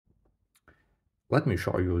Let me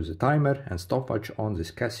show you the timer and stopwatch on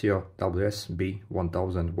this Casio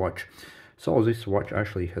B1000 watch. So this watch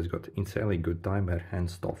actually has got insanely good timer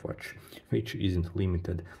and stopwatch, which isn't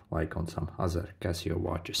limited like on some other Casio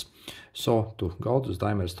watches. So to go to the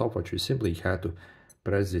timer stopwatch, you simply have to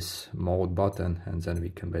press this mode button and then we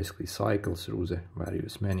can basically cycle through the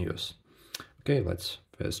various menus. Okay, let's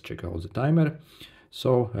first check out the timer.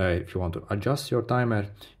 So if you want to adjust your timer,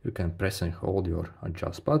 you can press and hold your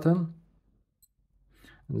adjust button.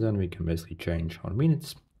 And then we can basically change our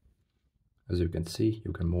minutes. As you can see,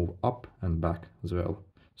 you can move up and back as well.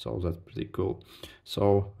 So that's pretty cool.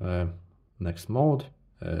 So next mode,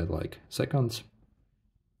 like seconds.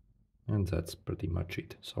 And that's pretty much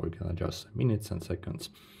it. So we can adjust minutes and seconds.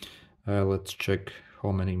 Let's check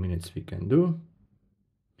how many minutes we can do.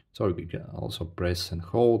 So we can also press and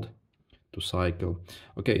hold to cycle.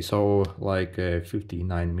 Okay, so like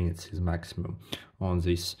 59 minutes is maximum on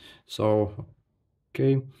this. So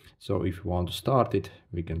okay, so if you want to start it,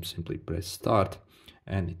 we can simply press start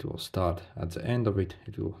and it will start. At the end of it,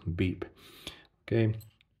 it will beep. Okay,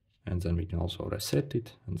 and then we can also reset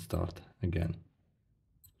it and start again.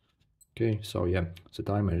 Okay, so yeah, the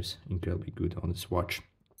timer is incredibly good on this watch.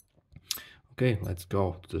 Okay, let's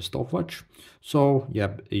go to the stopwatch. So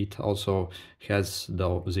yeah, it also has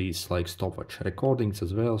these like stopwatch recordings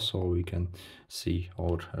as well, so we can see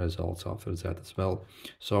our results after that as well.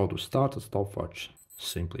 So to start the stopwatch,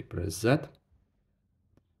 simply press Z.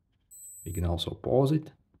 We can also pause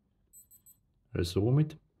it, resume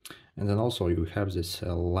it, and then also you have this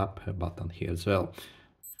lap button here as well.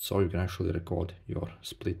 So you can actually record your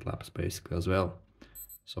split laps basically as well.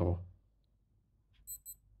 So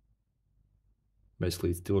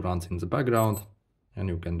basically it still runs in the background and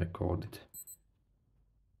you can record it.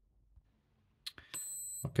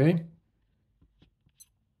 Okay.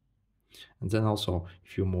 And then also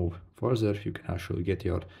if you move further, you can actually get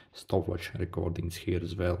your stopwatch recordings here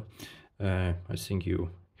as well. I think you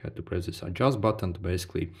had to press this adjust button to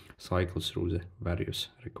basically cycle through the various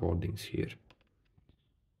recordings here.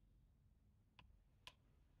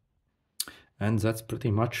 And that's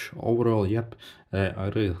pretty much overall. Yep,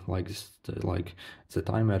 I really like the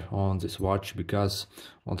timer on this watch, because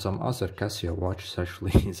on some other Casio watches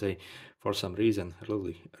actually they for some reason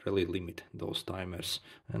really limit those timers,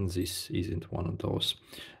 and this isn't one of those.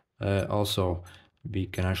 Also we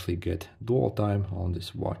can actually get dual time on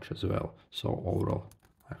this watch as well. So overall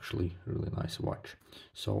actually really nice watch.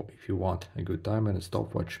 So if you want a good timer and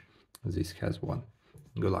stopwatch, this has one.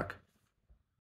 Good luck.